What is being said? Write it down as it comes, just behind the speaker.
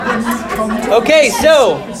Okay,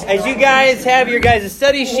 so as you guys have your guys'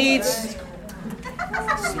 study sheets,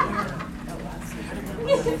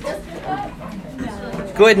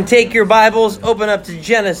 go ahead and take your Bibles, open up to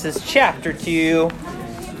Genesis chapter 2.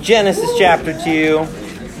 Genesis chapter 2.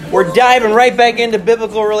 We're diving right back into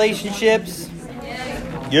biblical relationships.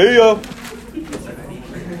 Yeah.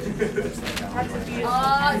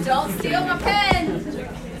 Don't steal my pen.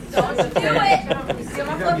 Don't do it. Steal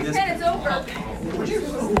my flipping pen, it's over.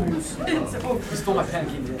 You stole my pen.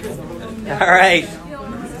 All right.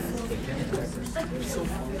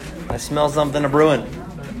 I smell something brewing.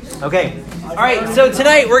 Okay. All right. So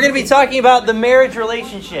tonight we're going to be talking about the marriage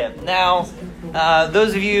relationship. Now,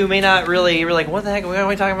 those of you who may not really, you're like, what the heck? Why are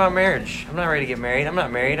we talking about marriage? I'm not ready to get married. I'm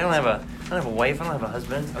not married. I don't have a wife. I don't have a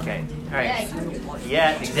husband. Okay. All right.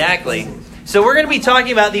 Yeah, exactly. So we're going to be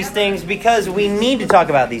talking about these things because we need to talk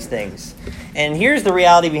about these things. And here's the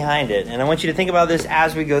reality behind it. And I want you to think about this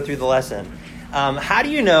as we go through the lesson. How do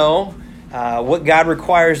you know what God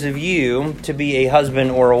requires of you to be a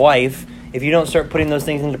husband or a wife if you don't start putting those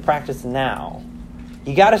things into practice now?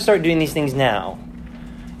 You got to start doing these things now.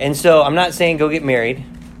 And so I'm not saying go get married.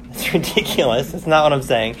 It's ridiculous. That's not what I'm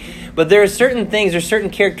saying. But there are certain things, there's certain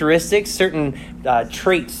characteristics, certain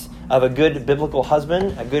traits of a good biblical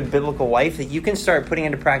husband, a good biblical wife that you can start putting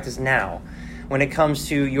into practice now. When it comes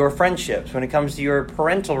to your friendships, when it comes to your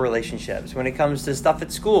parental relationships, when it comes to stuff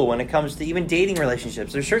at school, when it comes to even dating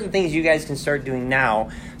relationships, there's certain things you guys can start doing now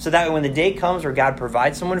so that when the day comes where God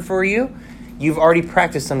provides someone for you, you've already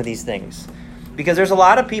practiced some of these things. Because there's a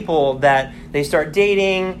lot of people that they start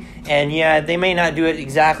dating and they may not do it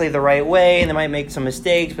exactly the right way and they might make some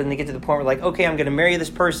mistakes, but then they get to the point where like, okay, I'm going to marry this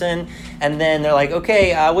person. And then they're like,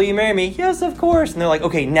 okay, will you marry me? Yes, of course. And they're like,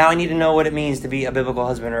 okay, now I need to know what it means to be a biblical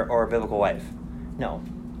husband or a biblical wife. No.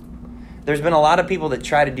 There's been a lot of people that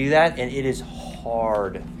try to do that and it is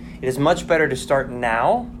hard. It is much better to start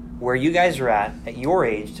now where you guys are at your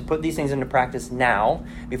age, to put these things into practice now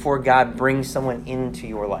before God brings someone into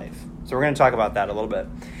your life. So we're going to talk about that a little bit.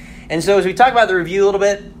 And so as we talk about the review a little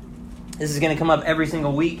bit, this is going to come up every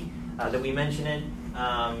single week that we mention it,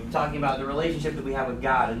 talking about the relationship that we have with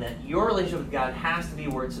God, and that your relationship with God has to be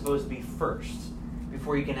where it's supposed to be first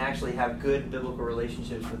before you can actually have good biblical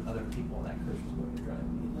relationships with other people. That curse is going to drive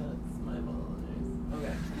me nuts. My apologies.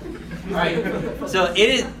 Okay. All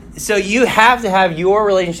right. So you have to have your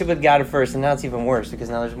relationship with God first, and now it's even worse because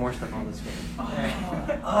now there's more stuff on the screen.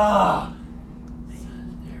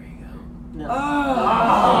 No.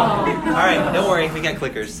 All right, don't worry, we got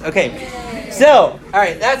clickers. Okay, so, all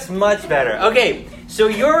right, that's much better. Okay, so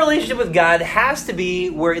your relationship with God has to be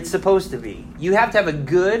where it's supposed to be. You have to have a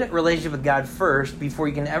good relationship with God first before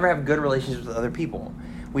you can ever have good relationships with other people.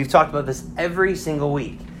 We've talked about this every single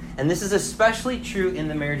week. And this is especially true in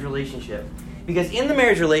the marriage relationship. Because in the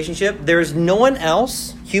marriage relationship, there's no one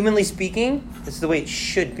else, humanly speaking, this is the way it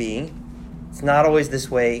should be. It's not always this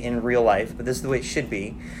way in real life, but this is the way it should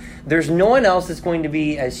be. There's no one else that's going to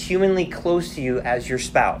be as humanly close to you as your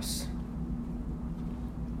spouse.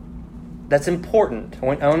 That's important. I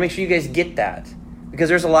want to make sure you guys get that. Because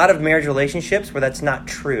there's a lot of marriage relationships where that's not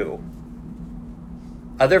true.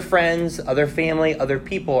 Other friends, other family, other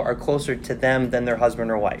people are closer to them than their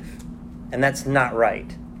husband or wife. And that's not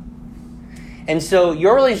right. And so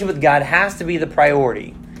your relationship with God has to be the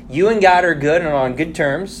priority. You and God are good and are on good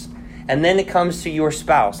terms. And then it comes to your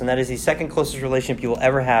spouse, and that is the second closest relationship you will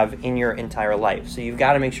ever have in your entire life. So you've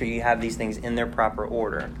got to make sure you have these things in their proper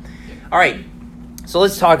order. All right, so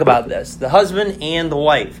let's talk about this, the husband and the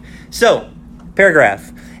wife. So,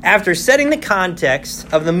 paragraph. After setting the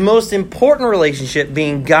context of the most important relationship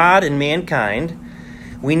being God and mankind,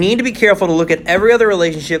 we need to be careful to look at every other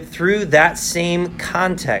relationship through that same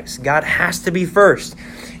context. God has to be first.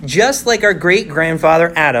 Just like our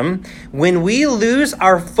great-grandfather Adam, when we lose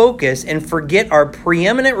our focus and forget our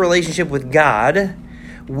preeminent relationship with God,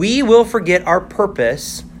 we will forget our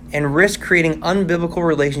purpose and risk creating unbiblical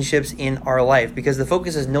relationships in our life because the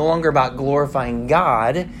focus is no longer about glorifying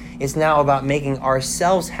God. It's now about making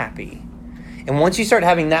ourselves happy. And once you start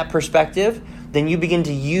having that perspective, then you begin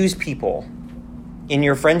to use people. In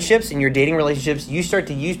your friendships, in your dating relationships, you start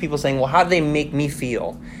to use people saying, well, how do they make me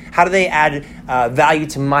feel? How do they add value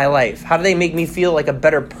to my life? How do they make me feel like a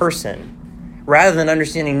better person? Rather than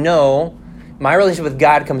understanding, no, my relationship with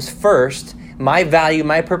God comes first. My value,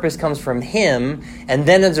 my purpose comes from Him. And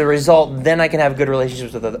then as a result, then I can have good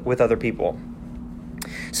relationships with other people.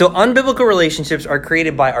 So unbiblical relationships are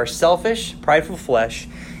created by our selfish, prideful flesh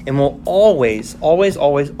and will always, always,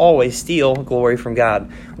 always, always steal glory from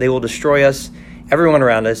God. They will destroy us, everyone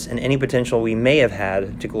around us, and any potential we may have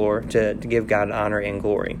had to give God honor and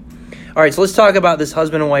glory. All right, so let's talk about this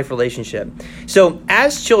husband and wife relationship. So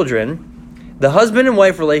as children, the husband and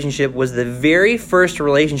wife relationship was the very first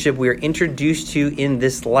relationship we were introduced to in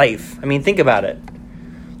this life. I mean, think about it.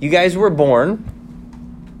 You guys were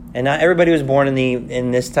born, and not everybody was born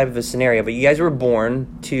in this type of a scenario, but you guys were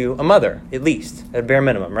born to a mother, at least, at a bare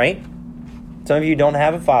minimum, right? Some of you don't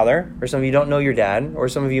have a father, or some of you don't know your dad, or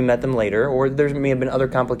some of you met them later, or there may have been other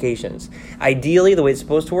complications. Ideally, the way it's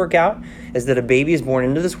supposed to work out is that a baby is born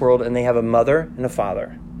into this world and they have a mother and a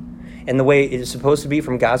father. And the way it is supposed to be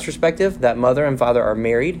from God's perspective, that mother and father are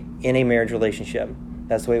married in a marriage relationship.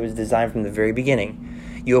 That's the way it was designed from the very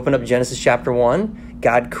beginning. You open up Genesis chapter 1,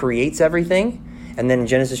 God creates everything, and then in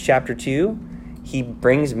Genesis chapter 2, he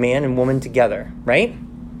brings man and woman together, right?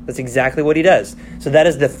 That's exactly what he does. So that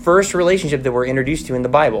is the first relationship that we're introduced to in the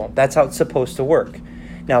Bible. That's how it's supposed to work.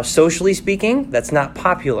 Now, socially speaking, that's not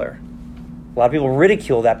popular. A lot of people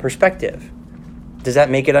ridicule that perspective. Does that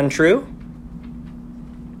make it untrue?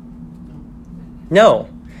 No.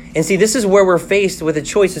 And see, this is where we're faced with a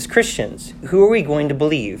choice as Christians. Who are we going to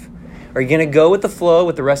believe? Are you going to go with the flow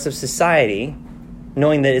with the rest of society,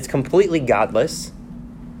 knowing that it's completely godless,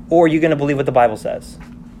 or are you going to believe what the Bible says?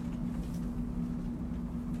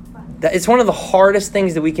 It's one of the hardest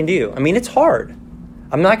things that we can do. I mean, it's hard.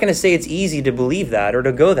 I'm not going to say it's easy to believe that or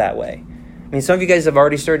to go that way. I mean, some of you guys have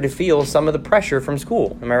already started to feel some of the pressure from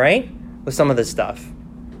school. Am I right? With some of this stuff.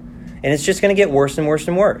 And it's just going to get worse and worse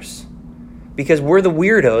and worse. Because we're the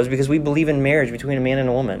weirdos because we believe in marriage between a man and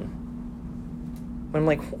a woman. But I'm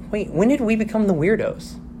like, wait, when did we become the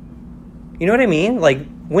weirdos? You know what I mean? Like,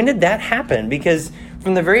 when did that happen? Because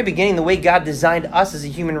from the very beginning, the way God designed us as a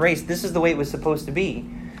human race, this is the way it was supposed to be.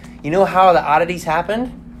 You know how the oddities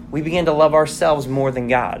happened? We began to love ourselves more than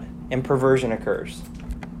God, and perversion occurs.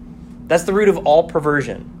 That's the root of all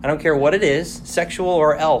perversion. I don't care what it is, sexual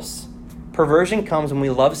or else. Perversion comes when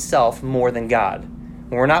we love self more than God.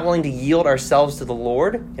 When we're not willing to yield ourselves to the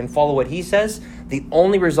Lord and follow what he says, the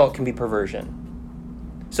only result can be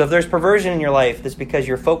perversion. So if there's perversion in your life, that's because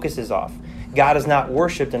your focus is off. God is not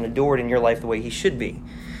worshipped and adored in your life the way he should be.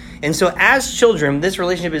 And so as children, this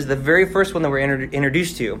relationship is the very first one that we're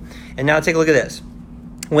introduced to. And now take a look at this.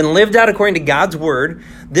 When lived out according to God's word,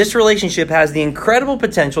 this relationship has the incredible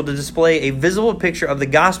potential to display a visible picture of the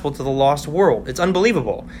gospel to the lost world. It's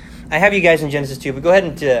unbelievable. I have you guys in Genesis 2, but go ahead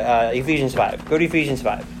into Ephesians 5. Go to Ephesians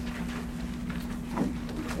 5.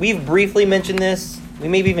 We've briefly mentioned this. We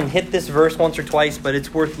maybe even hit this verse once or twice, but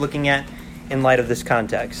it's worth looking at in light of this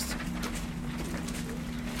context.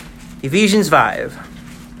 Ephesians 5.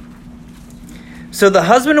 So the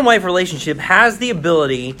husband and wife relationship has the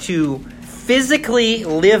ability to physically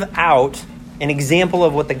live out an example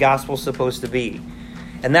of what the gospel is supposed to be.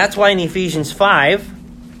 And that's why in Ephesians 5,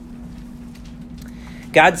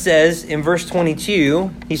 God says in verse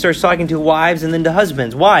 22, he starts talking to wives and then to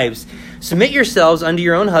husbands. Wives, submit yourselves unto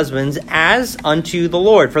your own husbands as unto the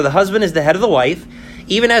Lord. For the husband is the head of the wife,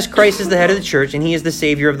 even as Christ is the head of the church, and he is the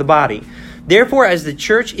Savior of the body. Therefore, as the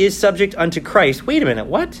church is subject unto Christ. Wait a minute,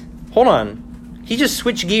 what? Hold on. He just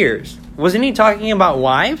switched gears. Wasn't he talking about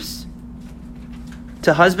wives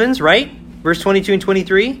to husbands, right? Verse 22 and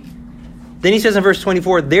 23. Then he says in verse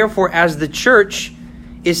 24, therefore, as the church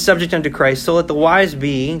is subject unto Christ, so let the wives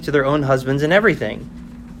be to their own husbands in everything.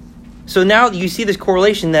 So now you see this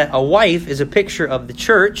correlation that a wife is a picture of the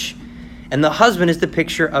church and the husband is the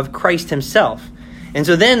picture of Christ himself. And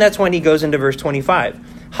so then that's when he goes into verse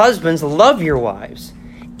 25. Husbands, love your wives,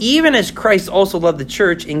 even as Christ also loved the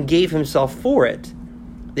church and gave himself for it,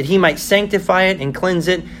 that he might sanctify it and cleanse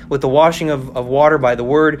it with the washing of water by the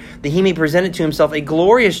word, that he may present it to himself a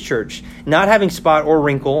glorious church, not having spot or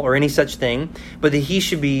wrinkle or any such thing, but that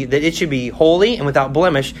it should be holy and without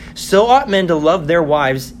blemish. So ought men to love their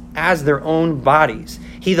wives as their own bodies.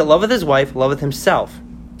 He that loveth his wife loveth himself.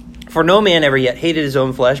 For no man ever yet hated his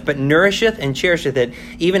own flesh, but nourisheth and cherisheth it,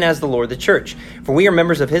 even as the Lord the church. For we are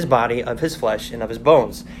members of his body, of his flesh, and of his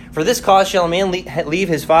bones. For this cause shall a man leave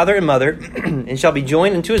his father and mother, and shall be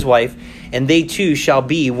joined unto his wife, and they two shall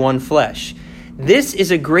be one flesh. This is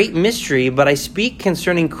a great mystery, but I speak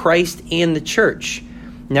concerning Christ and the church.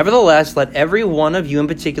 Nevertheless, let every one of you in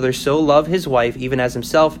particular so love his wife, even as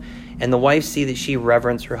himself, and the wife see that she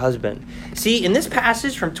reverence her husband. See, in this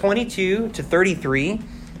passage from 22 to 33,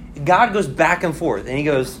 God goes back and forth, and he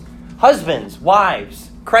goes, husbands,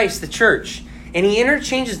 wives, Christ, the church. And he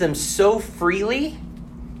interchanges them so freely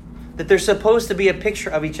that they're supposed to be a picture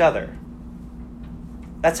of each other.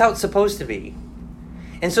 That's how it's supposed to be.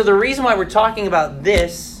 And so the reason why we're talking about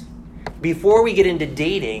this before we get into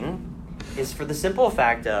dating is for the simple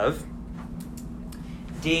fact of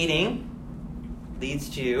dating leads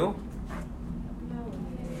to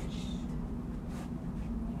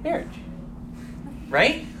Marriage.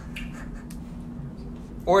 Right?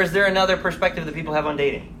 Or is there another perspective that people have on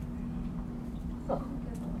dating?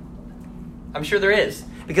 I'm sure there is.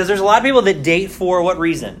 Because there's a lot of people that date for what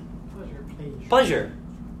reason? Pleasure.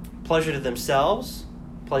 Pleasure to themselves.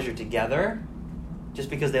 Pleasure together. Just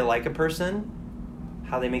because they like a person.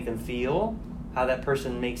 How they make them feel. How that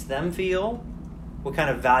person makes them feel. What kind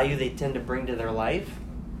of value they tend to bring to their life.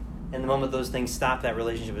 And the moment those things stop, that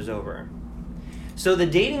relationship is over. So the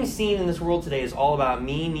dating scene in this world today is all about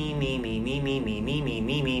me, and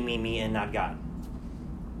not God.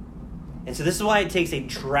 And so this is why it takes a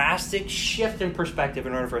drastic shift in perspective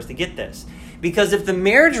in order for us to get this. Because if the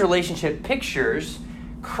marriage relationship pictures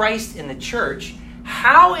Christ in the church,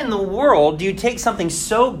 how in the world do you take something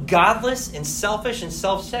so godless and selfish and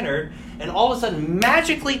self-centered and all of a sudden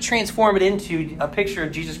magically transform it into a picture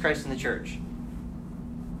of Jesus Christ in the church?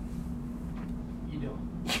 You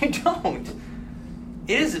don't. You don't.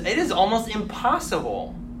 It is almost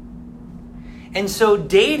impossible. And so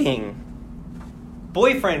dating,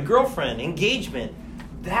 boyfriend, girlfriend, engagement,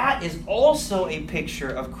 that is also a picture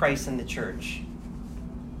of Christ in the church.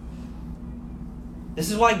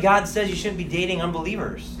 This is why God says you shouldn't be dating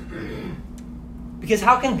unbelievers. Because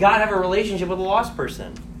how can God have a relationship with a lost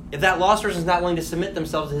person if that lost person is not willing to submit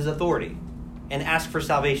themselves to his authority and ask for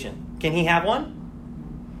salvation? Can he have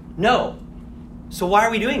one? No. So why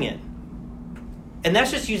are we doing it? And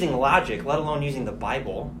that's just using logic, let alone using the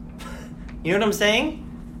Bible. You know what I'm saying?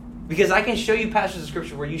 Because I can show you passages of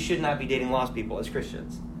Scripture where you should not be dating lost people as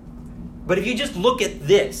Christians. But if you just look at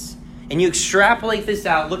this and you extrapolate this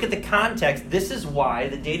out, look at the context, this is why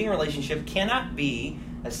the dating relationship cannot be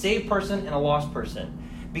a saved person and a lost person.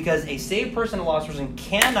 Because a saved person and a lost person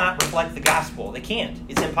cannot reflect the gospel. They can't.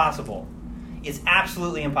 It's impossible. It's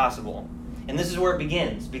absolutely impossible. And this is where it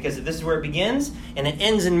begins. Because if this is where it begins and it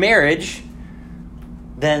ends in marriage,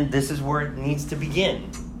 then this is where it needs to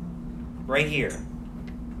begin. Right here.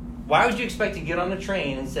 Why would you expect to get on a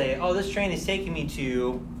train and say, oh, this train is taking me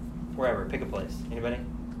to wherever? Pick a place. Anybody?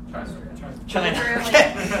 China.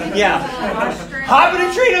 Okay. Yeah. Hop in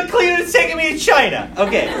a train to Cleveland, it's taking me to China.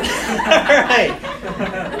 Okay.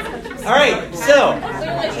 All right. So.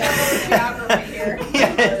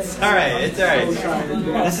 Yeah, it's all right. It's all right.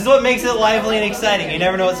 This is what makes it lively and exciting. You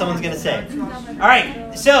never know what someone's going to say. All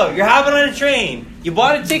right. So you're hopping on a train. You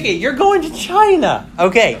bought a ticket. You're going to China.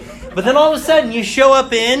 Okay. But then all of a sudden you show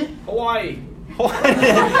up in Hawaii. No,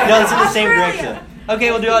 it's in the same direction.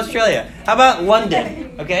 Okay, we'll do Australia. How about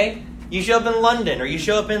London? Okay? You show up in London, or you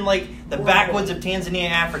show up in like the backwoods of Tanzania,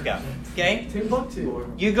 Africa. Okay?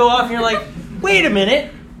 Timbuktu. You go off and you're like, wait a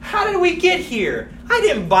minute, how did we get here? I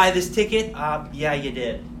didn't buy this ticket. Yeah, you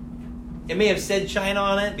did. It may have said China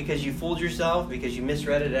on it because you fooled yourself, because you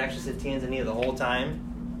misread it. It actually said Tanzania the whole time.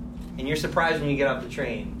 And you're surprised when you get off the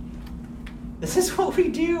train. This is what we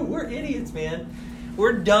do. We're idiots, man.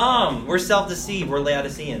 We're dumb. We're self-deceived. We're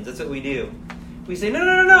Laodiceans. That's what we do. We say,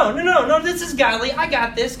 no, this is godly. I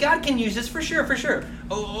got this. God can use this for sure.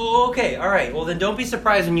 Oh, okay, all right. Well, then don't be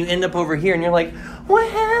surprised when you end up over here and you're like, what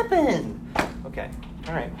happened? Okay,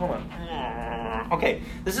 all right, hold on. Okay,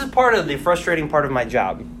 this is part of the frustrating part of my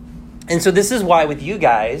job. And so this is why with you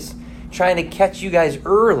guys, trying to catch you guys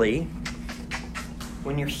early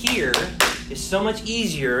when you're here is so much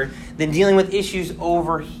easier than dealing with issues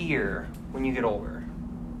over here when you get older.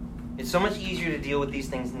 It's so much easier to deal with these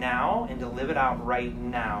things now and to live it out right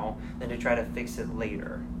now than to try to fix it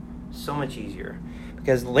later. So much easier.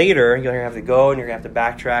 Because later, you're going to have to go and you're going to have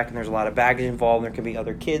to backtrack, and there's a lot of baggage involved, and there can be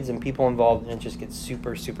other kids and people involved, and it just gets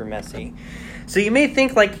super, super messy. So you may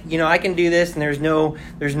think like, I can do this, and there's no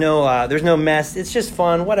mess. It's just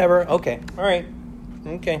fun, whatever. Okay, all right.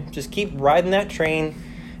 Okay, just keep riding that train,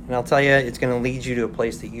 and I'll tell you, it's going to lead you to a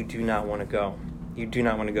place that you do not want to go. You do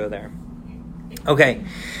not want to go there. Okay.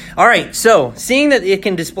 All right. So, seeing that it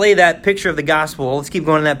can display that picture of the gospel, let's keep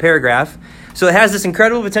going in that paragraph. So, it has this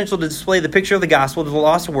incredible potential to display the picture of the gospel to the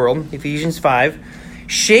lost world, Ephesians 5.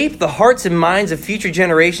 Shape the hearts and minds of future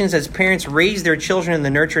generations as parents raise their children in the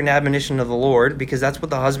nurture and admonition of the Lord, because that's what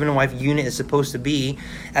the husband and wife unit is supposed to be.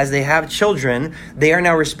 As they have children, they are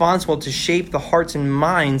now responsible to shape the hearts and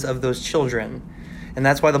minds of those children. And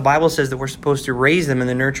that's why the Bible says that we're supposed to raise them in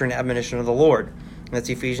the nurture and admonition of the Lord. That's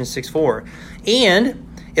Ephesians 6:4. And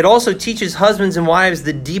it also teaches husbands and wives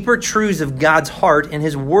the deeper truths of God's heart and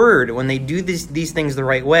his word when they do these things the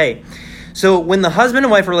right way. So when the husband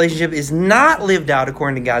and wife relationship is not lived out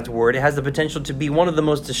according to God's word, it has the potential to be one of the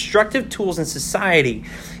most destructive tools in society.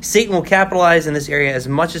 Satan will capitalize in this area as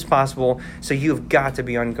much as possible, so you have got to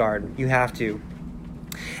be on guard. You have to.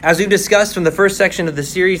 As we've discussed from the first section of the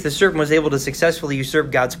series, the serpent was able to successfully usurp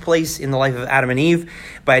God's place in the life of Adam and Eve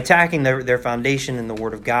by attacking their foundation in the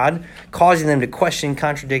Word of God, causing them to question,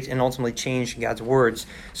 contradict, and ultimately change God's words.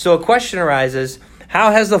 So a question arises,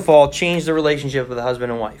 how has the fall changed the relationship of the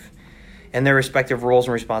husband and wife and their respective roles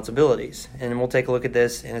and responsibilities? And we'll take a look at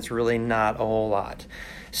this, and it's really not a whole lot.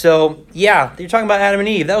 So, yeah, you're talking about Adam and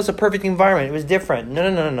Eve. That was a perfect environment. It was different.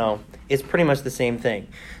 No. It's pretty much the same thing.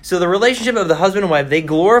 So the relationship of the husband and wife, they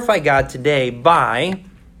glorify God today by,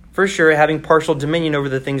 for sure, having partial dominion over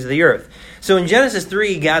the things of the earth. So in Genesis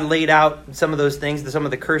 3, God laid out some of those things, some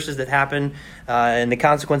of the curses that happen and the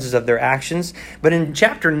consequences of their actions. But in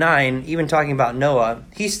chapter 9, even talking about Noah,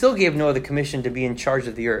 he still gave Noah the commission to be in charge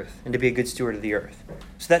of the earth and to be a good steward of the earth.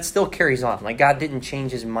 So that still carries on. Like, God didn't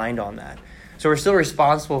change his mind on that. So we're still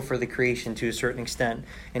responsible for the creation to a certain extent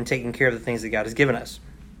and taking care of the things that God has given us.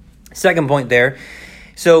 Second point there.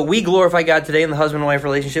 So we glorify God today in the husband and wife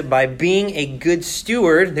relationship by being a good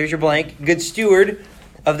steward, there's your blank, good steward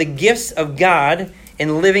of the gifts of God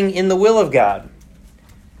and living in the will of God.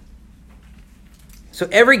 So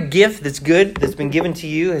every gift that's good, that's been given to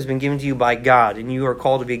you, has been given to you by God, and you are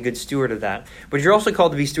called to be a good steward of that. But you're also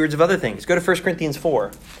called to be stewards of other things. Go to 1 Corinthians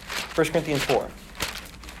 4. 1 Corinthians 4.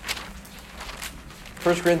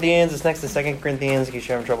 1 Corinthians, it's next to 2 Corinthians, in case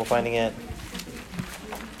you're having trouble finding it.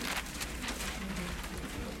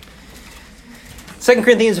 2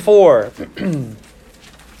 Corinthians 4. 1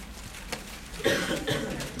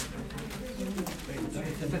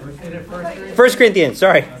 Corinthians,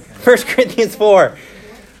 sorry. 1 Corinthians 4.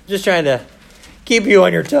 Just trying to keep you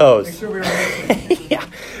on your toes. Make sure we remember. Yeah.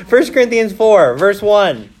 1 Corinthians 4, verse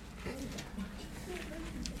 1.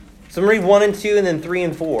 So I'm going to read 1 and 2 and then 3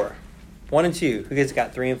 and 4. 1 and 2. Who gets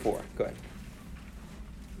got 3 and 4? Go ahead.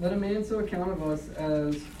 Let a man so account of us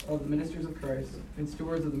as of the ministers of Christ and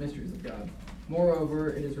stewards of the mysteries of God.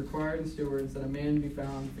 Moreover, it is required in stewards that a man be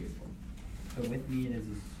found faithful. But with me it is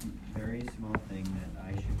a very small thing that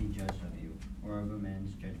I should be judged of you, or of a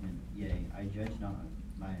man's judgment. Yea, I judge not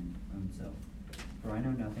mine own self. For I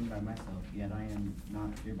know nothing by myself, yet I am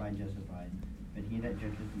not hereby justified. But he that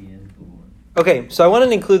judgeth me is the Lord. Okay, so I want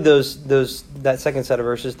to include that second set of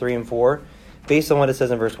verses 3 and 4 based on what it says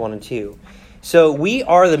in verse 1 and 2. So we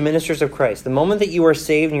are the ministers of Christ. The moment that you are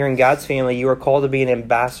saved and you're in God's family, you are called to be an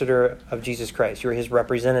ambassador of Jesus Christ. You're his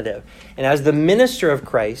representative. And as the minister of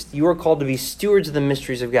Christ, you are called to be stewards of the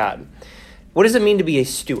mysteries of God. What does it mean to be a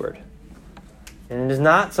steward? And it is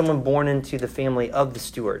not someone born into the family of the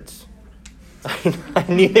stewards. I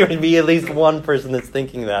knew there would be at least one person that's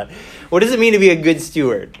thinking that. What does it mean to be a good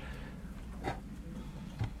steward?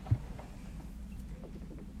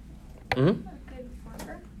 Mm-hmm.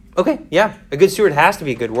 Okay, yeah. A good steward has to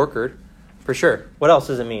be a good worker, for sure. What else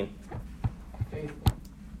does it mean? Faithful.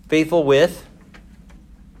 Faithful with?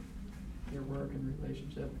 Your work and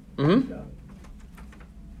relationship. Mm-hmm. with God.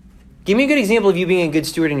 Give me a good example of you being a good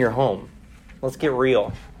steward in your home. Let's get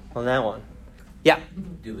real on that one. Yeah.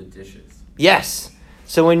 Do the dishes. Yes.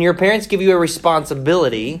 So when your parents give you a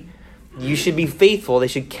responsibility, you should be faithful. They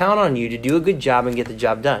should count on you to do a good job and get the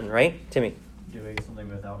job done, right? Timmy? Doing something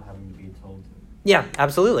without having to be told to. Yeah,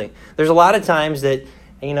 absolutely. There's a lot of times that,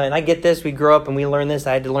 and I get this, we grow up and we learn this,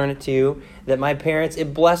 I had to learn it too, that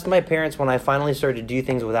it blessed my parents when I finally started to do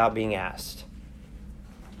things without being asked.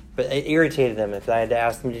 But it irritated them if I had to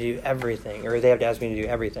ask them to do everything, or they have to ask me to do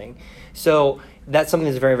everything. So that's something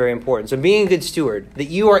that's very, very important. So being a good steward, that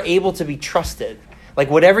you are able to be trusted. Like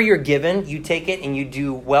whatever you're given, you take it and you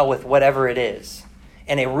do well with whatever it is.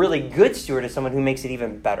 And a really good steward is someone who makes it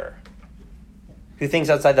even better. Who thinks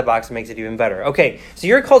outside the box and makes it even better. Okay, so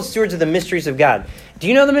you're called stewards of the mysteries of God. Do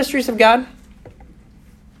you know the mysteries of God?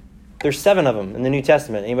 There's 7 of them in the New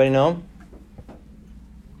Testament. Anybody know them?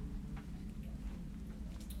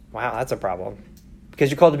 Wow, that's a problem.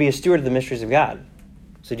 Because you're called to be a steward of the mysteries of God.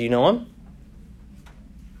 So do you know them?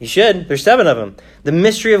 You should. There's 7 of them. The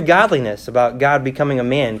mystery of godliness, about God becoming a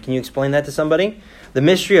man. Can you explain that to somebody? The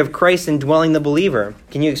mystery of Christ indwelling the believer.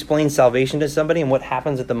 Can you explain salvation to somebody and what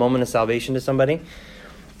happens at the moment of salvation to somebody?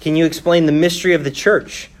 Can you explain the mystery of the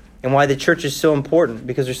church and why the church is so important?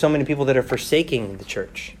 Because there's so many people that are forsaking the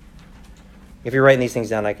church. If you're writing these things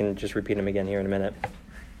down, I can just repeat them again here in a minute.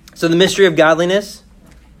 So the mystery of godliness.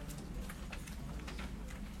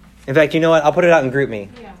 In fact, you know what? I'll put it out in GroupMe.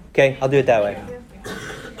 Yeah. Okay? I'll do it that way.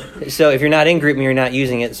 So if you're not in GroupMe, you're not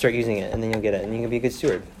using it, start using it, and then you'll get it, and you can be a good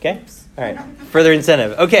steward. Okay? All right. Further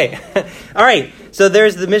incentive. Okay. All right. So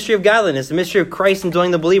there's the mystery of godliness, the mystery of Christ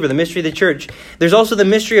indwelling the believer, the mystery of the church. There's also the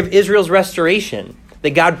mystery of Israel's restoration,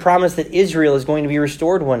 that God promised that Israel is going to be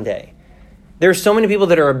restored one day. There are so many people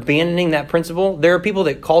that are abandoning that principle. There are people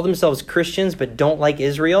that call themselves Christians but don't like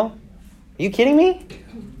Israel. Are you kidding me?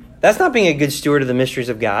 That's not being a good steward of the mysteries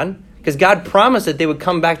of God, because God promised that they would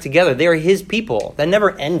come back together. They are his people. That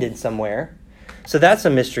never ended somewhere. So that's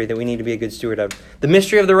a mystery that we need to be a good steward of. The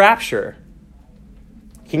mystery of the rapture.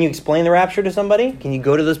 Can you explain the rapture to somebody? Can you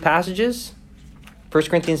go to those passages? 1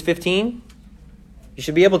 Corinthians 15? You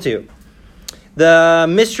should be able to. The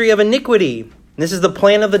mystery of iniquity. This is the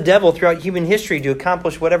plan of the devil throughout human history to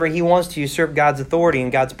accomplish whatever he wants to usurp God's authority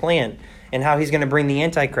and God's plan, and how he's going to bring the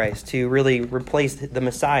Antichrist to really replace the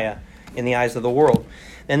Messiah in the eyes of the world.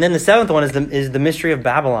 And then the seventh one is the mystery of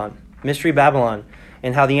Babylon. Mystery Babylon,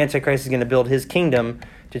 and how the Antichrist is going to build his kingdom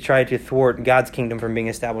to try to thwart God's kingdom from being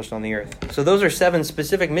established on the earth. So those are 7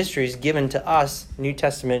 specific mysteries given to us New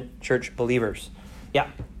Testament church believers. Yeah.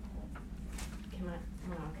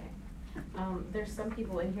 There's some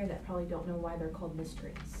people in here that probably don't know why they're called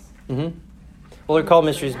mysteries. Mm-hmm. Well, they're called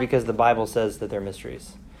mysteries because the Bible says that they're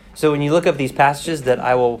mysteries. So when you look up these passages that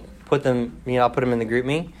I will put them, I'll put them in the group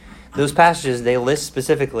me. Those passages, they list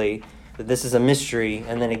specifically that this is a mystery,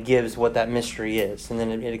 and then it gives what that mystery is, and then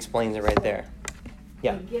it explains it right there.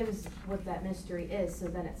 Yeah. It gives what that mystery is, so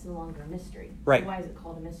then it's no longer a mystery. Right. So why is it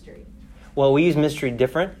called a mystery? Well, we use mystery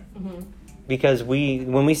different. Mm-hmm. Because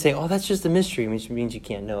when we say, oh, that's just a mystery, which means you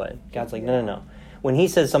can't know it. God's like, no. When he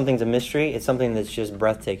says something's a mystery, it's something that's just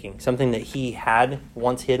breathtaking. Something that he had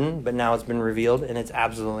once hidden, but now it's been revealed, and it's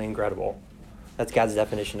absolutely incredible. That's God's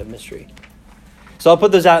definition of mystery. So I'll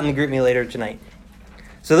put those out in the group me later tonight.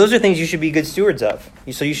 So those are things you should be good stewards of.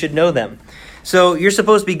 So you should know them. So you're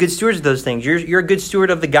supposed to be good stewards of those things. You're a good steward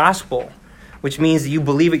of the gospel, which means that you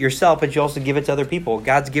believe it yourself, but you also give it to other people.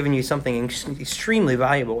 God's given you something extremely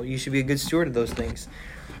valuable. You should be a good steward of those things.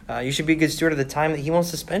 You should be a good steward of the time that he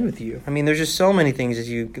wants to spend with you. I mean, there's just so many things as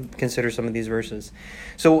you consider some of these verses.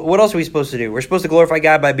 So what else are we supposed to do? We're supposed to glorify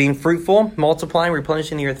God by being fruitful, multiplying,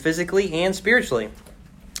 replenishing the earth physically and spiritually.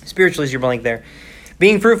 Spiritually is your blank there.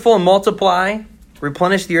 Being fruitful and multiply,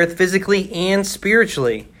 replenish the earth physically and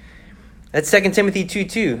spiritually. That's 2 Timothy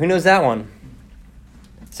 2:2. Who knows that one?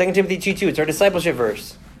 2 Timothy 2:2, it's our discipleship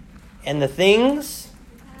verse. And the things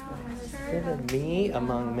said of me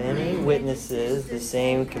among many witnesses, the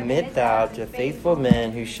same commit thou to faithful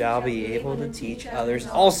men who shall be able to teach others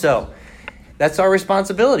also. That's our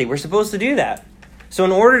responsibility. We're supposed to do that. So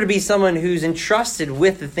in order to be someone who's entrusted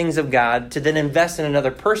with the things of God to then invest in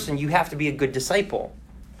another person, you have to be a good disciple.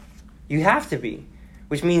 You have to be.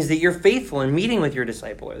 Which means that you're faithful in meeting with your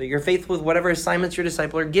discipler, that you're faithful with whatever assignments your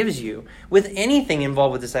discipler gives you. With anything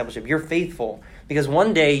involved with discipleship, you're faithful. Because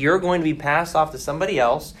one day you're going to be passed off to somebody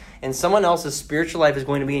else, and someone else's spiritual life is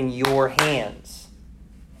going to be in your hands.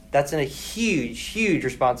 That's a huge, huge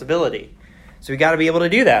responsibility. So we got to be able to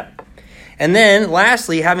do that. And then,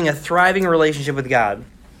 lastly, having a thriving relationship with God.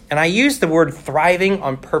 And I use the word thriving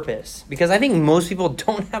on purpose, because I think most people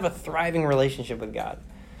don't have a thriving relationship with God.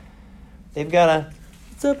 They've got a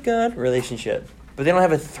what's up, God relationship, but they don't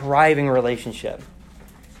have a thriving relationship.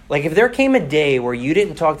 Like if there came a day where you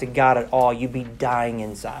didn't talk to God at all, you'd be dying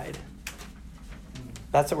inside.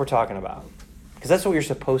 That's what we're talking about. Because that's what you're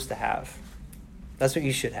supposed to have. That's what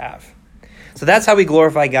you should have. So that's how we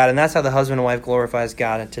glorify God, and that's how the husband and wife glorifies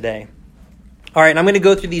God today. All right, and I'm going to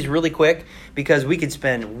go through these really quick because we could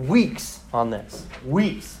spend weeks on this.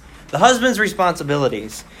 Weeks. The husband's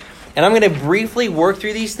responsibilities. And I'm going to briefly work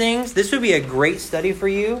through these things. This would be a great study for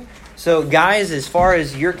you. So guys, as far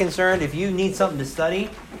as you're concerned, if you need something to study,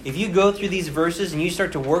 if you go through these verses and you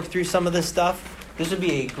start to work through some of this stuff, this would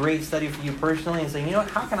be a great study for you personally and saying, you know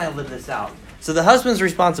what, how can I live this out? So the husband's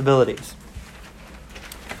responsibilities.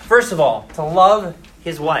 First of all, to love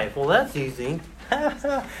his wife. Well, that's easy.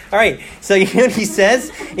 All right, so you know what he says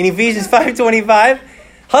in Ephesians 5:25?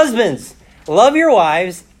 Husbands, love your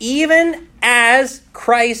wives even as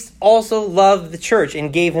Christ also loved the church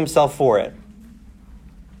and gave himself for it.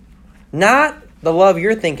 Not the love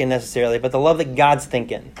you're thinking necessarily, but the love that God's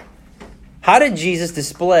thinking. How did Jesus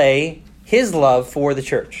display his love for the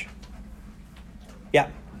church? Yeah.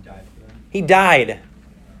 He died.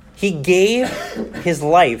 He gave his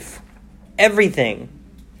life, everything,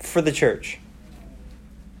 for the church.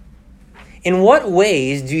 In what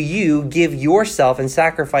ways do you give yourself and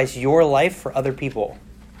sacrifice your life for other people?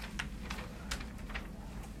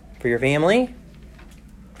 For your family?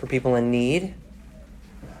 For people in need?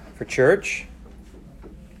 For church?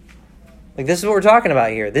 Like, this is what we're talking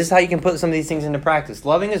about here. This is how you can put some of these things into practice.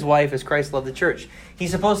 Loving his wife as Christ loved the church.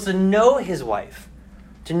 He's supposed to know his wife.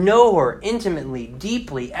 To know her intimately,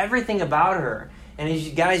 deeply, everything about her. And as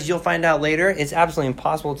you guys, you'll find out later, it's absolutely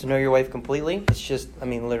impossible to know your wife completely. It's just, I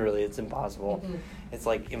mean, literally, it's impossible. It's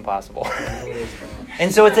like impossible.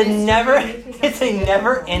 And so it's a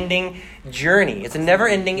never-ending journey. It's a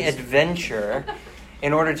never-ending adventure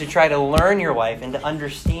in order to try to learn your wife and to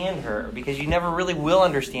understand her, because you never really will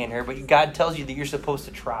understand her, but God tells you that you're supposed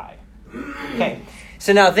to try. Okay,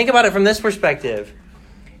 so now think about it from this perspective.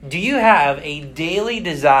 Do you have a daily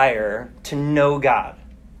desire to know God?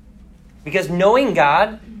 Because knowing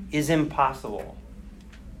God is impossible.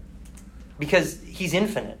 Because he's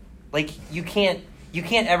infinite. Like, you can't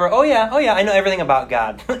ever, oh yeah, I know everything about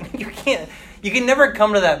God. You can never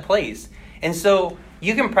come to that place. And so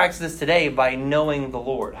you can practice this today by knowing the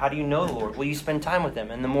Lord. How do you know the Lord? Well, you spend time with him.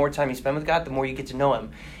 And the more time you spend with God, the more you get to know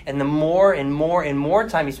him. And the more and more and more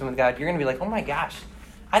time you spend with God, you're going to be like, oh my gosh,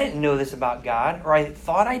 I didn't know this about God. Or I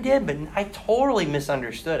thought I did, but I totally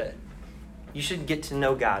misunderstood it. You should get to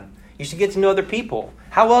know God. You should get to know other people.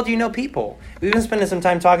 How well do you know people? We've been spending some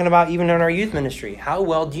time talking about, even in our youth ministry, how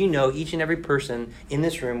well do you know each and every person in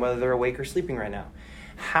this room, whether they're awake or sleeping right now?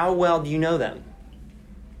 How well do you know them?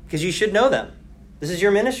 Because you should know them. This is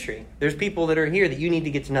your ministry. There's people that are here that you need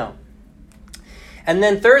to get to know. And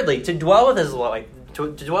then thirdly, to dwell with his wife.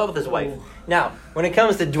 To dwell with his wife. Now, when it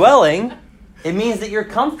comes to dwelling, it means that you're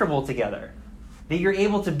comfortable together. That you're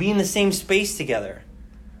able to be in the same space together.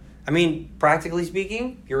 I mean, practically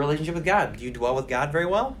speaking, your relationship with God. Do you dwell with God very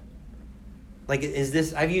well? Like, is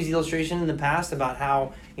this, I've used the illustration in the past about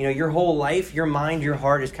how, your whole life, your mind, your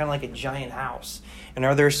heart is kind of like a giant house. And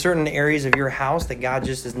are there certain areas of your house that God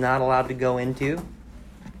just is not allowed to go into?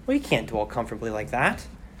 Well, you can't dwell comfortably like that.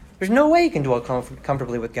 There's no way you can dwell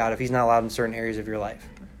comfortably with God if he's not allowed in certain areas of your life.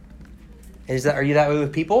 Are you that way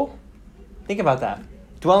with people? Think about that.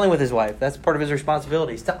 Dwelling with his wife, that's part of his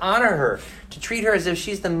responsibilities. To honor her, to treat her as if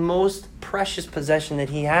she's the most precious possession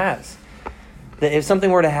that he has. That if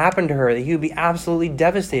something were to happen to her, that he would be absolutely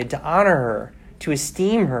devastated. To honor her, to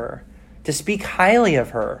esteem her, to speak highly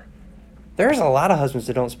of her. There's a lot of husbands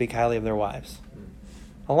that don't speak highly of their wives.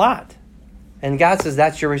 A lot. And God says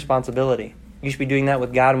that's your responsibility. You should be doing that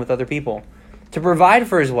with God and with other people. To provide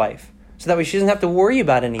for his wife, so that way she doesn't have to worry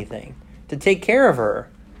about anything. To take care of her.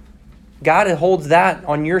 God holds that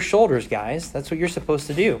on your shoulders, guys. That's what you're supposed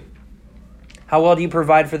to do. How well do you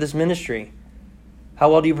provide for this ministry?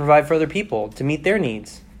 How well do you provide for other people to meet their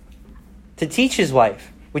needs? To teach his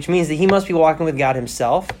wife, which means that he must be walking with God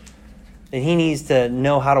himself, that he needs to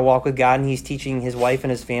know how to walk with God, and he's teaching his wife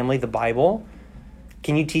and his family the Bible.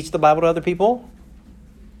 Can you teach the Bible to other people?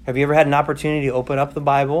 Have you ever had an opportunity to open up the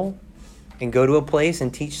Bible and go to a place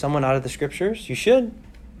and teach someone out of the scriptures? You should.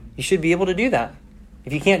 You should be able to do that.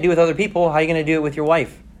 If you can't do it with other people, how are you going to do it with your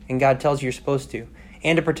wife? And God tells you you're supposed to.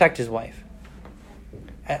 And to protect his wife.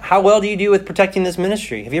 How well do you do with protecting this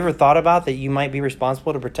ministry? Have you ever thought about that you might be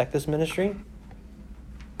responsible to protect this ministry?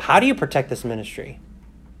 How do you protect this ministry?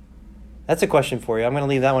 That's a question for you. I'm going to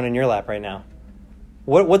leave that one in your lap right now.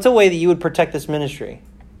 What's a way that you would protect this ministry?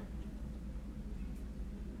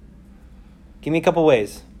 Give me a couple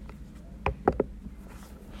ways.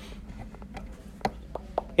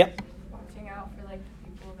 Yep. Watching out for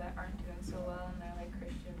people that aren't doing so well in their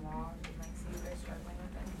Christian walk, and see if they're struggling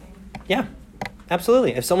with anything. Yeah,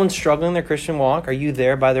 absolutely. If someone's struggling in their Christian walk, are you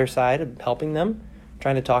there by their side, helping them,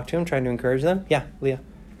 trying to talk to them, trying to encourage them? Yeah, Leah.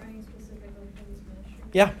 Praying specifically for this ministry.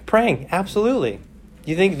 Yeah, praying. Absolutely.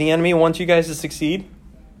 Do you think the enemy wants you guys to succeed?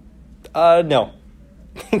 No.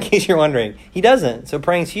 In case you're wondering, he doesn't. So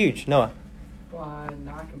praying's huge. Noah. By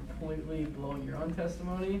not completely blowing your own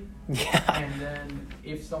testimony. Yeah. And then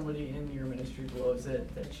if somebody in your ministry blows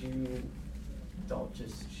it, that you don't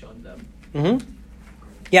just shun them. Mm-hmm.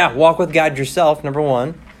 Yeah, walk with God yourself, number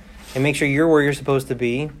one, and make sure you're where you're supposed to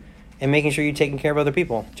be, and making sure you're taking care of other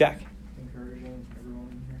people. Jack? Encouraging everyone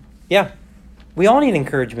in here. Yeah. We all need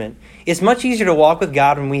encouragement. It's much easier to walk with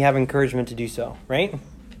God when we have encouragement to do so, right?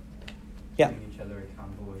 Yeah. Keeping each other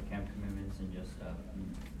accountable with camp commitments and just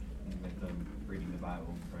with them reading the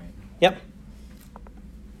Bible, right? Yep.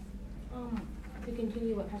 To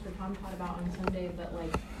continue what Pastor Tom taught about on Sunday, but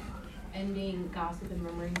ending gossip and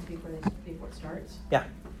murmurings before it starts. Yeah.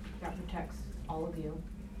 That protects all of you.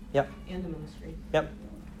 Yep. And the ministry. Yep.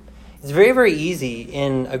 It's very, very easy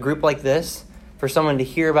in a group like this for someone to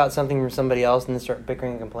hear about something from somebody else and then start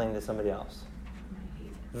bickering and complaining to somebody else.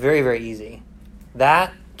 Very, very easy.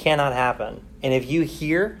 That cannot happen. And if you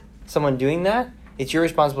hear someone doing that, it's your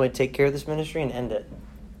responsibility to take care of this ministry and end it.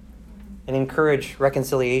 And encourage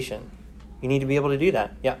reconciliation. You need to be able to do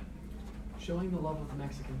that. Yeah. Showing the love of the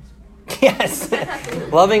Mexicans. Yes.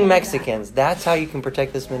 Loving Mexicans. That's how you can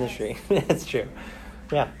protect this ministry. That's true.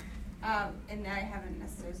 Yeah. And I haven't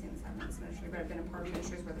necessarily seen this happen in this ministry, but have been a part of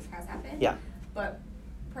ministries where this has happened. Yeah. But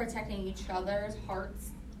protecting each other's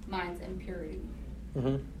hearts, minds, and purity.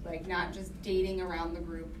 Mm-hmm. Like, not just dating around the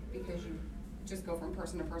group because you just go from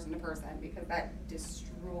person to person to person, because that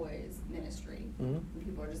destroys ministry. Mm-hmm. When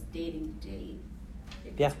people are just dating to date,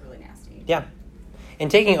 it Yeah. gets really nasty. Yeah. And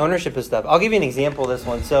taking ownership of stuff. I'll give you an example of this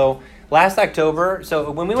one. So last October,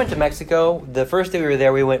 when we went to Mexico, the first day we were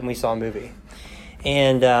there, we went and we saw a movie.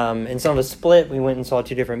 And some of us split. We went and saw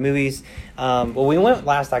 2 different movies. Well, we went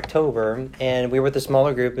last October, and we were with a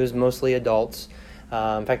smaller group. It was mostly adults.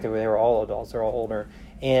 In fact, they were all adults. They're all older.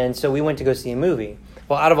 And so we went to go see a movie.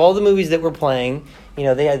 Well, out of all the movies that were playing,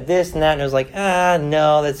 they had this and that, and it was like,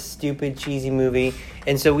 no, that's a stupid, cheesy movie.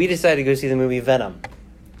 And so we decided to go see the movie Venom.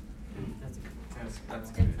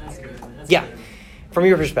 Yeah, from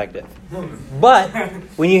your perspective. But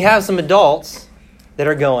when you have some adults that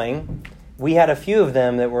are going, we had a few of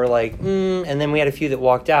them that were like, and then we had a few that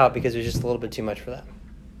walked out because it was just a little bit too much for them.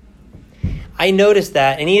 I noticed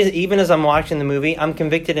that, and even as I'm watching the movie, I'm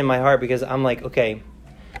convicted in my heart because I'm like, okay,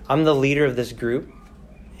 I'm the leader of this group,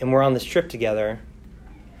 and we're on this trip together.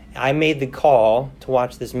 I made the call to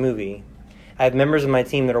watch this movie. I have members of my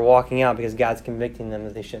team that are walking out because God's convicting them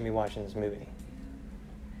that they shouldn't be watching this movie.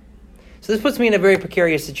 So this puts me in a very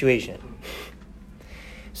precarious situation.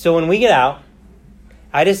 So when we get out,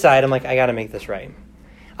 I decide, I'm like, I got to make this right.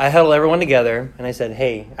 I huddle everyone together, and I said,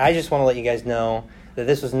 hey, I just want to let you guys know that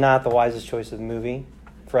this was not the wisest choice of the movie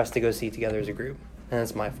for us to go see together as a group. And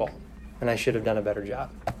it's my fault. And I should have done a better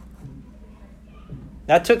job.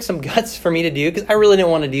 That took some guts for me to do, because I really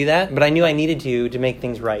didn't want to do that, but I knew I needed to make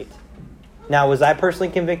things right. Now, was I personally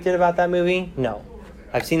convicted about that movie? No.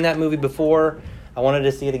 I've seen that movie before. I wanted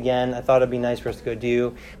to see it again. I thought it'd be nice for us to go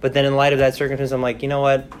do. But then in light of that circumstance, I'm like, you know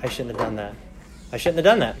what? I shouldn't have done that. I shouldn't have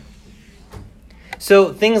done that.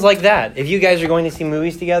 So things like that. If you guys are going to see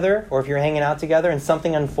movies together, or if you're hanging out together and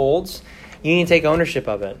something unfolds, you need to take ownership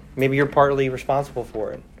of it. Maybe you're partly responsible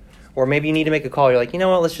for it. Or maybe you need to make a call. You're like, you know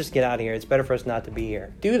what? Let's just get out of here. It's better for us not to be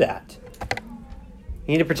here. Do that.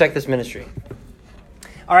 You need to protect this ministry.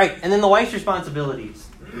 All right, and then the wife's responsibilities.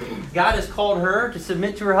 God has called her to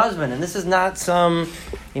submit to her husband. And this is not some,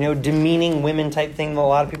 demeaning women type thing that a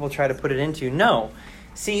lot of people try to put it into. No.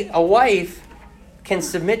 See, a wife can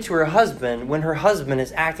submit to her husband when her husband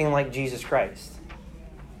is acting like Jesus Christ.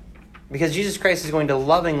 Because Jesus Christ is going to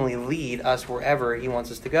lovingly lead us wherever he wants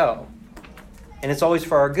us to go. And it's always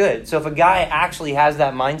for our good. So if a guy actually has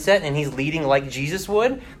that mindset and he's leading like Jesus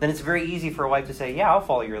would, then it's very easy for a wife to say, yeah, I'll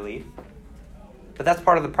follow your lead. But that's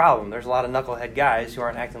part of the problem. There's a lot of knucklehead guys who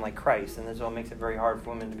aren't acting like Christ, and this is what makes it very hard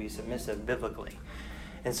for women to be submissive biblically.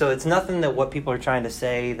 And so it's nothing that what people are trying to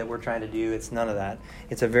say that we're trying to do. It's none of that.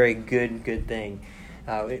 It's a very good thing.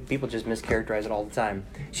 People just mischaracterize it all the time.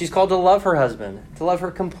 She's called to love her husband, to love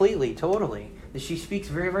her completely, totally. That she speaks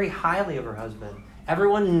very, very highly of her husband.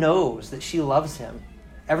 Everyone knows that she loves him.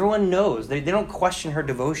 Everyone knows. They don't question her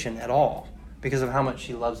devotion at all because of how much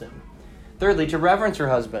she loves him. Thirdly, to reverence her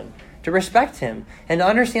husband, to respect him, and to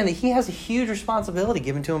understand that he has a huge responsibility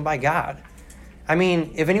given to him by God. I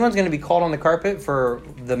mean, if anyone's going to be called on the carpet for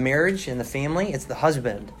the marriage and the family, it's the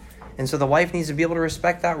husband. And so the wife needs to be able to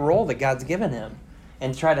respect that role that God's given him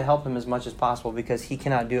and try to help him as much as possible because he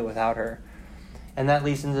cannot do it without her. And that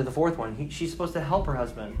leads into the fourth one. She's supposed to help her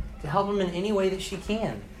husband, to help him in any way that she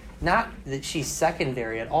can. Not that she's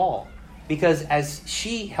secondary at all. Because as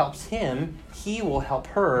she helps him, he will help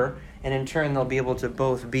her, and in turn they'll be able to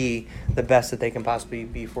both be the best that they can possibly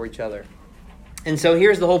be for each other. And so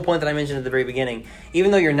here's the whole point that I mentioned at the very beginning.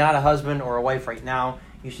 Even though you're not a husband or a wife right now,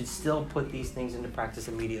 you should still put these things into practice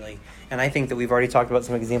immediately. And I think that we've already talked about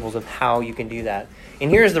some examples of how you can do that. And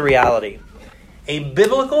here's the reality. A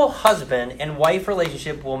biblical husband and wife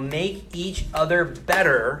relationship will make each other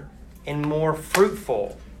better and more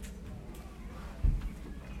fruitful.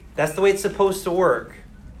 That's the way it's supposed to work.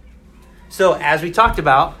 So, as we talked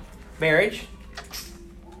about, marriage,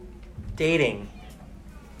 dating.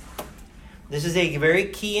 This is a very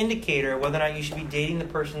key indicator of whether or not you should be dating the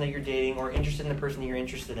person that you're dating or interested in the person that you're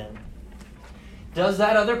interested in. Does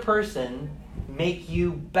that other person make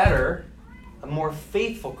you better, a more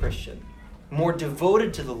faithful Christian, more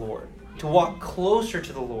devoted to the Lord, to walk closer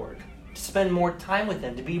to the Lord, to spend more time with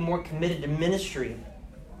Him, to be more committed to ministry?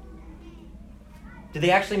 Do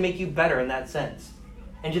they actually make you better in that sense?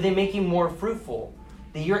 And do they make you more fruitful?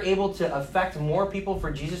 That you're able to affect more people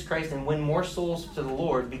for Jesus Christ and win more souls to the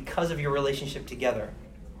Lord because of your relationship together.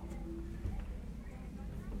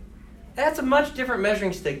 That's a much different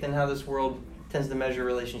measuring stick than how this world tends to measure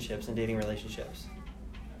relationships and dating relationships.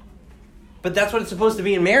 But that's what it's supposed to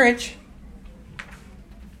be in marriage.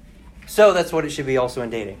 So that's what it should be also in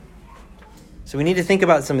dating. So we need to think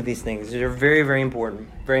about some of these things. They're very, very important.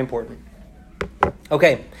 Very important.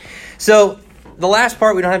 Okay, so the last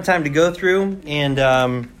part we don't have time to go through, and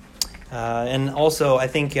also I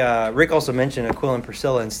think Rick also mentioned Aquila and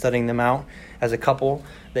Priscilla and studying them out as a couple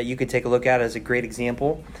that you could take a look at as a great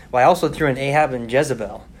example. Well, I also threw in Ahab and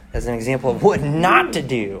Jezebel as an example of what not to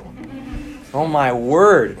do. Oh my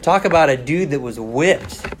word. Talk about a dude that was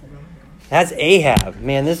whipped. That's Ahab.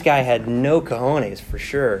 Man, this guy had no cojones for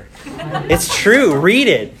sure. It's true. Read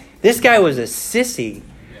it. This guy was a sissy.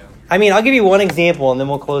 I mean, I'll give you one example and then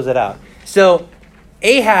we'll close it out. So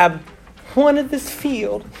Ahab wanted this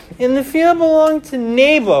field, and the field belonged to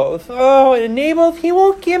Naboth. Oh, and Naboth, he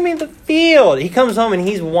won't give me the field. He comes home and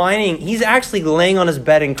he's whining. He's actually laying on his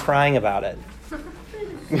bed and crying about it.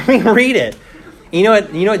 Read it. You know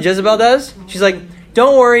what Jezebel does? She's like,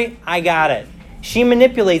 don't worry, I got it. She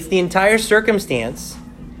manipulates the entire circumstance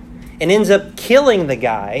and ends up killing the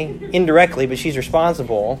guy indirectly, but she's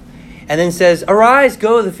responsible, and then says, arise,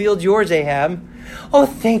 go, the field's yours, Ahab. Oh,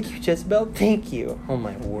 thank you, Jezebel, thank you. Oh,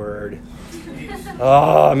 my word.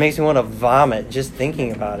 Oh, it makes me want to vomit just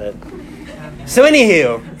thinking about it. So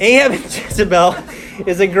anywho, Ahab and Jezebel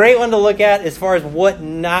is a great one to look at as far as what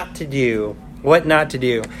not to do. What not to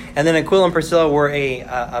do. And then Aquila and Priscilla were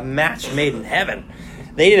a match made in heaven.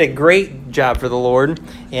 They did a great job for the Lord,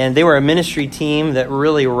 and they were a ministry team that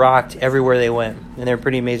really rocked everywhere they went, and they're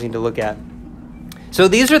pretty amazing to look at. So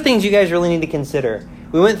these are things you guys really need to consider.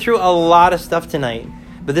 We went through a lot of stuff tonight,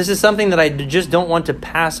 but this is something that I just don't want to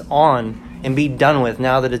pass on and be done with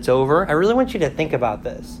now that it's over. I really want you to think about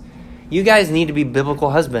this. You guys need to be biblical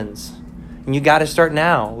husbands, and you got to start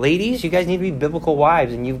now. Ladies, you guys need to be biblical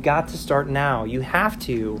wives, and you've got to start now. You have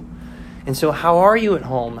to. And so how are you at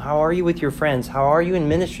home? How are you with your friends? How are you in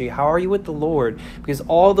ministry? How are you with the Lord? Because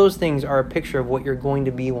all those things are a picture of what you're going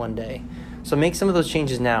to be one day. So make some of those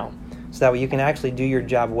changes now so that way you can actually do your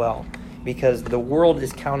job well, because the world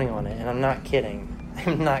is counting on it. And I'm not kidding.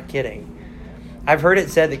 I'm not kidding. I've heard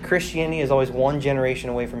it said that Christianity is always one generation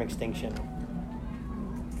away from extinction.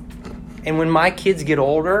 And when my kids get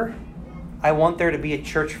older, I want there to be a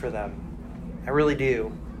church for them. I really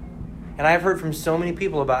do. And I've heard from so many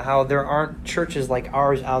people about how there aren't churches like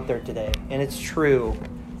ours out there today. And it's true.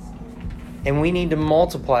 And we need to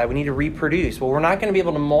multiply. We need to reproduce. Well, we're not going to be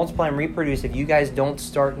able to multiply and reproduce if you guys don't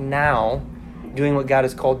start now doing what God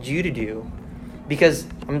has called you to do. Because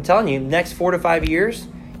I'm telling you, next 4 to 5 years,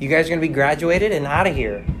 you guys are going to be graduated and out of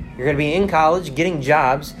here. You're going to be in college, getting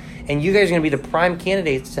jobs, and you guys are going to be the prime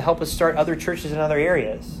candidates to help us start other churches in other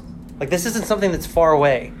areas. Like, this isn't something that's far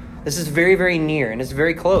away. This is very, very near, and it's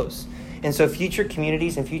very close. And so future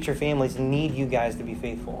communities and future families need you guys to be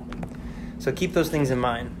faithful. So keep those things in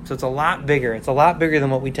mind. So it's a lot bigger. It's a lot bigger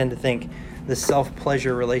than what we tend to think, the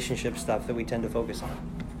self-pleasure relationship stuff that we tend to focus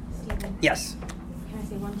on. Stephen? Yes? Can I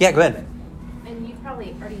say one thing? Yeah, go ahead. And you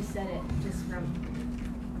probably already said it just from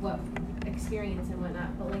what experience and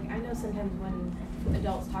whatnot, but like I know sometimes when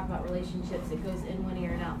adults talk about relationships, it goes in one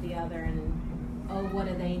ear and out the other, and oh, what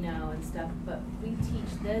do they know and stuff. But we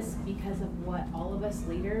teach this because of what all of us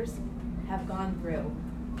leaders have gone through.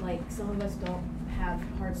 Like, some of us don't have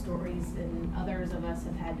hard stories, and others of us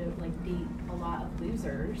have had to like date a lot of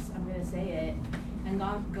losers, I'm gonna say it, and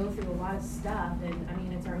go through a lot of stuff, and I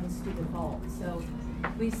mean, it's our own stupid fault. So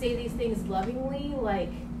we say these things lovingly,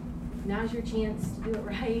 like, now's your chance to do it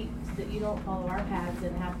right, so that you don't follow our paths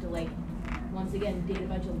and have to, like, once again, date a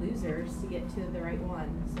bunch of losers to get to the right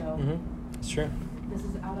one. So It's true. this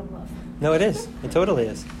is out of love. No, it is. It totally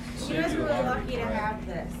is. You guys were really lucky to have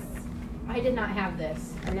this. I did not have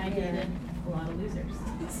this, and I dated a lot of losers.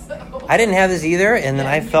 So. I didn't have this either, and then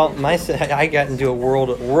I felt I got into a world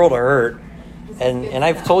of hurt. And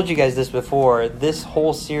I've told you guys this before. This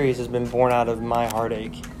whole series has been born out of my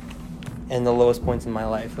heartache and the lowest points in my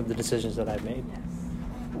life of the decisions that I've made.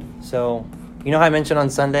 So, you know how I mentioned on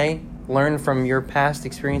Sunday, learn from your past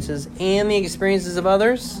experiences and the experiences of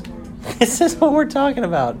others? This is what we're talking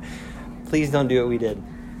about. Please don't do what we did.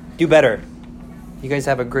 Do better. You guys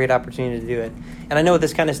have a great opportunity to do it. And I know with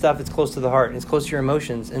this kind of stuff, it's close to the heart. It's close to your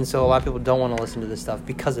emotions. And so a lot of people don't want to listen to this stuff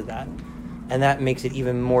because of that. And that makes it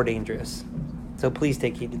even more dangerous. So please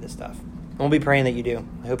take heed to this stuff. And we'll be praying that you do.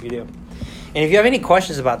 I hope you do. And if you have any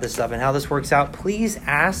questions about this stuff and how this works out, please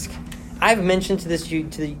ask. I've mentioned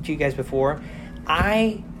to you guys before.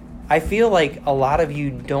 I feel like a lot of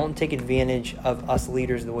you don't take advantage of us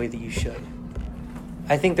leaders the way that you should.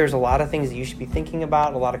 I think there's a lot of things that you should be thinking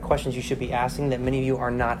about, a lot of questions you should be asking that many of you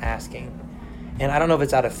are not asking. And I don't know if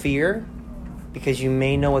it's out of fear, because you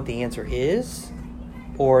may know what the answer is,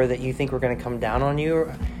 or that you think we're going to come down on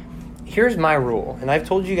you. here's my rule, and I've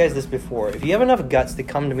told you guys this before. If you have enough guts to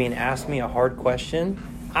come to me and ask me a hard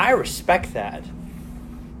question, I respect that.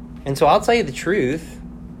 And so I'll tell you the truth,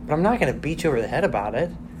 but I'm not going to beat you over the head about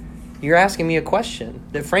it. You're asking me a question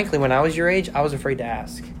that, frankly, when I was your age, I was afraid to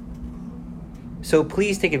ask. So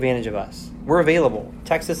please take advantage of us. We're available.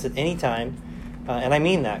 Text us at any time, and I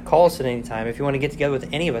mean that. Call us at any time. If you want to get together with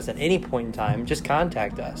any of us at any point in time, just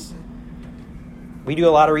contact us. We do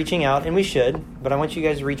a lot of reaching out, and we should, but I want you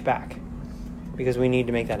guys to reach back because we need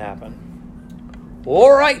to make that happen.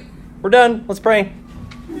 All right, we're done. Let's pray.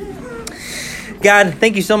 God,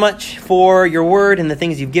 thank you so much for your word and the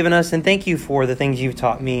things you've given us, and thank you for the things you've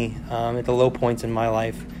taught me at the low points in my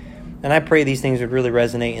life. And I pray these things would really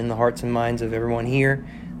resonate in the hearts and minds of everyone here.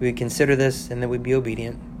 We would consider this and that we'd be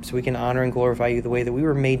obedient so we can honor and glorify you the way that we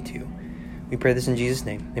were made to. We pray this in Jesus'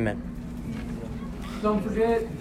 name. Amen. Don't forget,